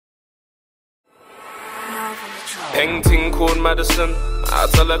Painting called Madison. I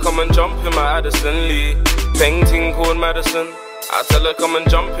tell her come and jump in my Addison Lee. Painting called Madison. I tell her come and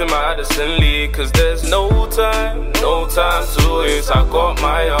jump in my Addison Lee. Cause there's no time to waste. I got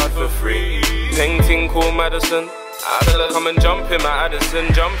my yard for free. Painting called Madison. I tell her come and jump in my Addison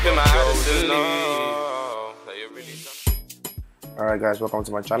Lee. Alright guys, welcome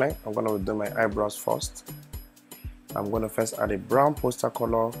to my channel. I'm gonna do my eyebrows first. I'm gonna first add a brown poster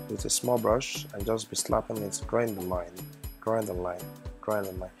color with a small brush and just be slapping it, drawing the line.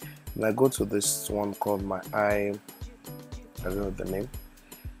 Then I go to this one called my eye, I don't know the name.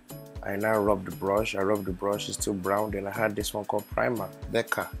 I now rub the brush. It's still brown. Then I had this one called primer,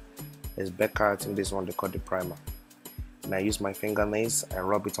 Becca. It's Becca, I think this one they call the primer. And I use my fingernails, I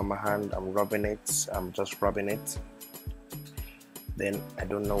rub it on my hand, I'm just rubbing it. Then I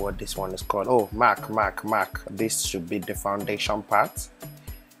don't know what this one is called. Oh, MAC. This should be the foundation part.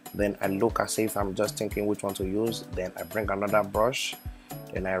 Then I look as if I'm just thinking which one to use. Then I bring another brush.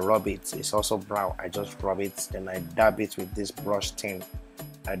 Then I rub it. It's also brown. I just rub it. Then I dab it with this brush thing.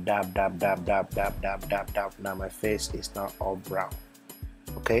 I dab. Now my face is now all brown.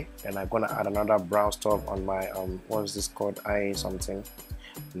 Okay. Then I'm gonna add another brown stuff on my what is this called? Eye something.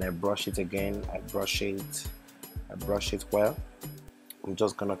 And I brush it again. I brush it well. I'm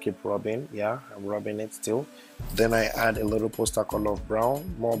just gonna keep rubbing. Yeah, I'm rubbing it still. Then I add a little poster color of brown,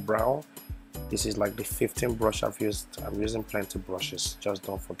 more brown. This is like the 15th brush I've used. I'm using plenty of brushes, just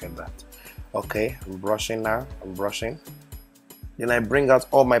don't forget that. Okay, I'm brushing now. Then I bring out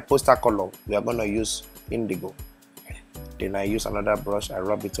all my poster color. We are gonna use indigo. Then I use another brush. I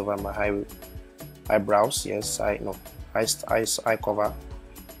rub it over my eyebrows. Yes, eye cover.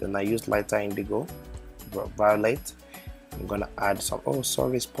 Then I use lighter indigo, violet. I'm gonna add some, oh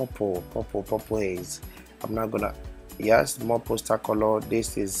sorry, it's purple haze. I'm not gonna, yes, more poster color.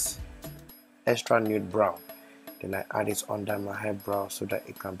 This is extra nude brown. Then I add it under my eyebrow so that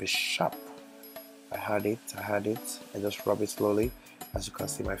it can be sharp. I had it. I just rub it slowly. As you can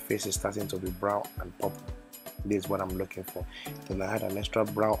see, my face is starting to be brown and purple. This is what I'm looking for. Then I had an extra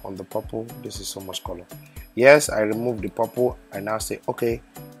brown on the purple. This is so much color. Yes, I removed the purple. I now say, okay,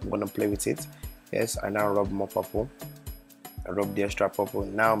 I'm gonna play with it. Yes, I now rub more purple. I rub the extra purple.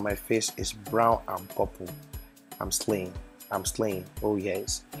 Now my face is brown and purple. I'm slaying. Oh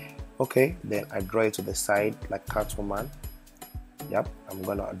yes. Okay, then I draw it to the side like Catwoman. Yep, I'm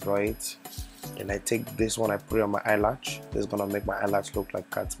gonna draw it. Then I take this one, I put it on my eyelash. This is gonna make my eyelash look like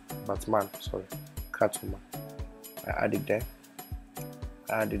Catwoman. I add it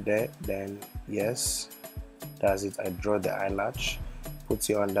there. Then yes, that's it. I draw the eyelash, put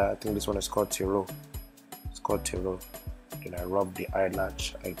it under. I think this one is called Tiro. Then I rub the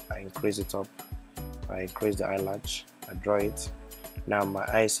eyelash. I increase it up. I increase the eyelash. I draw it. Now my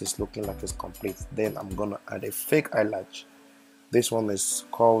eyes is looking like it's complete. Then I'm gonna add a fake eyelash. This one is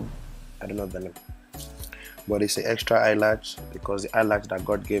called, I don't know the name, but it's an extra eyelash because the eyelash that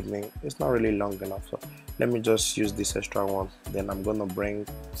God gave me is not really long enough. So let me just use this extra one. Then I'm gonna bring,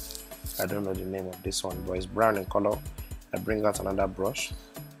 I don't know the name of this one, but it's brown in color. I bring out another brush.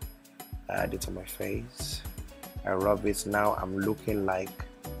 I add it to my face. I rub it. Now I'm looking like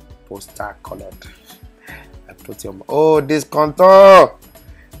poster colored. I put it on. Oh, this contour.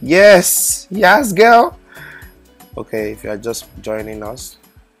 Yes, girl. Okay, if you are just joining us,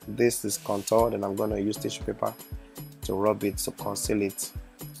 this is contour. Then I'm gonna use tissue paper to rub it, to conceal it,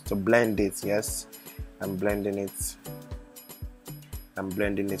 to blend it. Yes, I'm blending it.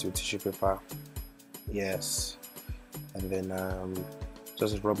 With tissue paper. Yes, and then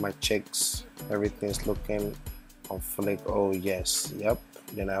just rub my cheeks. Everything's looking on flick. Oh yes, yep.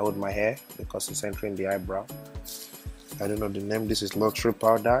 Then I hold my hair because it's entering the eyebrow. I don't know the name. This is luxury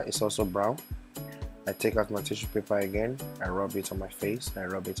powder. It's also brown. I take out my tissue paper again. I rub it on my face.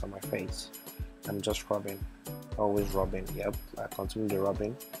 I'm just rubbing, always rubbing. Yep, I continue the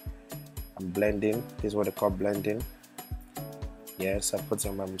rubbing. I'm blending. This is what they call blending. Yes, I put it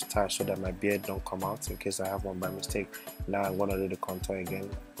on my mustache so that my beard don't come out in case I have one by mistake. Now I'm gonna do the contour again.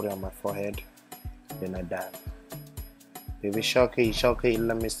 Put it on my forehead. Then I dab. Baby shocky,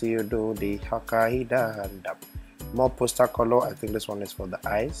 let me see you do the hokkaido and dab. More poster color. I think this one is for the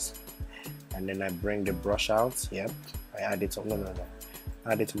eyes. And then I bring the brush out. Yep, I add it. No.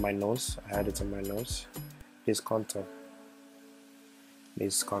 Add it to my nose. This contour.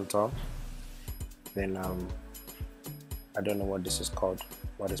 Then I don't know what this is called.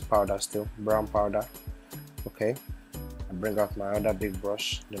 What is powder still? Brown powder. Okay. I bring out my other big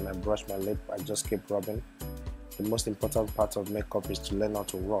brush. Then I brush my lip. I just keep rubbing. The most important part of makeup is to learn how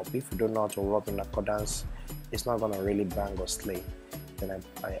to rub. If you don't know how to rub in accordance, it's not gonna really bang or slay. Then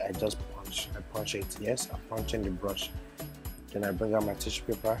I just punch it. Yes, I'm punching the brush. Then I bring out my tissue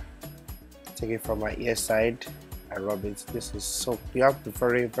paper, take it from my ear side, I rub it. This is so, you have to be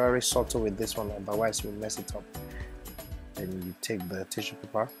very, very subtle with this one, otherwise you mess it up. Then you take the tissue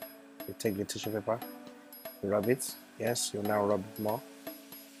paper, you rub it. Yes, you now rub it more.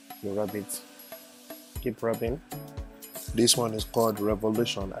 You rub it, keep rubbing. This one is called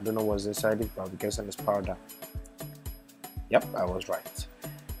Revolution. I don't know what's inside it, but I'm guessing it's powder. Yep, I was right.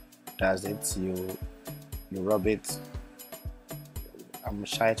 That's it. You rub it. I'm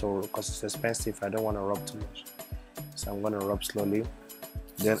shy to, because it's expensive. I don't want to rub too much, so I'm going to rub slowly.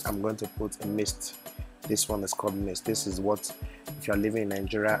 Then I'm going to put a mist. This one is called mist. This is what, if you're living in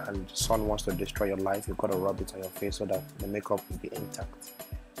Nigeria and someone wants to destroy your life, you've got to rub it on your face so that the makeup will be intact.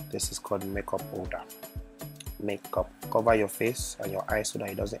 This is called makeup powder. Makeup, cover your face and your eyes so that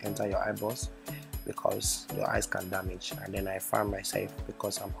it doesn't enter your eyeballs, because your eyes can damage. And then I fan myself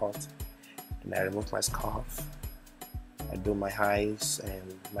because I'm hot. Then I remove my scarf. I do my eyes and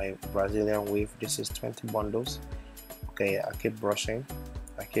my Brazilian wave. This is 20 bundles. Okay, I keep brushing.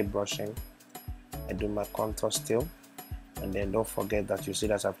 I do my contour still. And then don't forget that you see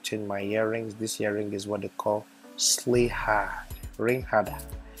that I've changed my earrings. This earring is what they call slay hard, ring harder.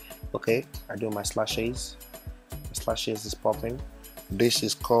 Okay, I do my slashes. The slashes is popping. This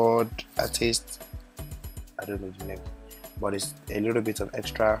is called, I don't know the name, but it's a little bit of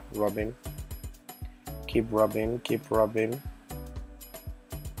extra rubbing. Keep rubbing.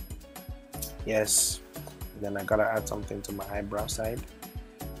 Yes. Then I gotta add something to my eyebrow side.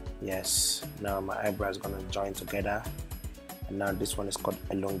 Yes. Now my eyebrow is gonna join together. And now this one is called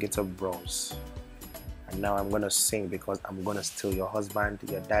elongated brows. And now I'm gonna sing, because I'm gonna steal your husband,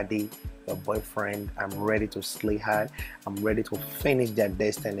 your daddy, your boyfriend. I'm ready to slay hard. I'm ready to finish their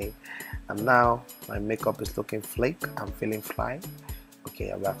destiny. And now my makeup is looking flake. I'm feeling fly.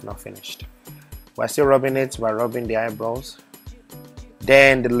 Okay, we have not finished. We're still rubbing it. We're rubbing the eyebrows.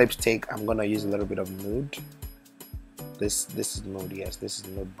 Then the lipstick, I'm gonna use a little bit of nude. This is nude. Yes, this is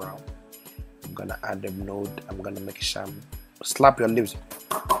nude brown. I'm gonna add the nude. I'm gonna make a sham. Slap your lips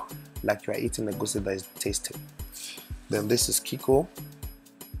like you are eating a goosey that is tasty. Then this is Kiko.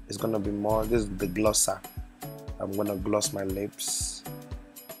 It's gonna be more. This is the glosser. I'm gonna gloss my lips,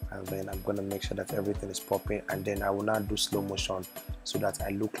 and then I'm gonna make sure that everything is popping. And then I will now do slow motion so that I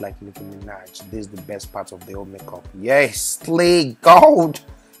look like Nicki Minaj. This is the best part of the whole makeup. Yes, slay gold.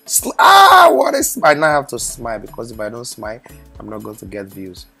 What is? I now have to smile, because if I don't smile, I'm not going to get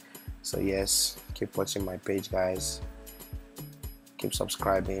views. So yes, keep watching my page, guys. Keep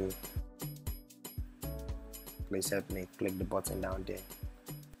subscribing. Please help me. Click the button down there.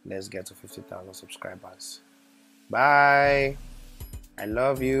 Let's get to 50,000 subscribers. Bye. I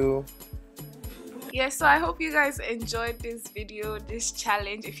love you. Yeah, so I hope you guys enjoyed this video, this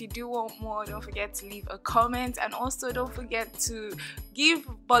challenge. If you do want more, don't forget to leave a comment, and also don't forget to give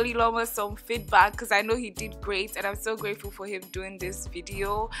Bollylomo some feedback, because I know he did great and I'm so grateful for him doing this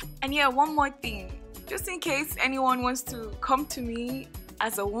video. And yeah, one more thing, just in case anyone wants to come to me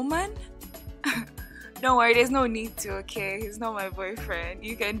as a woman, don't worry, there's no need to, okay? He's not my boyfriend.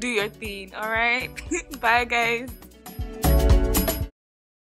 You can do your thing, alright? Bye guys.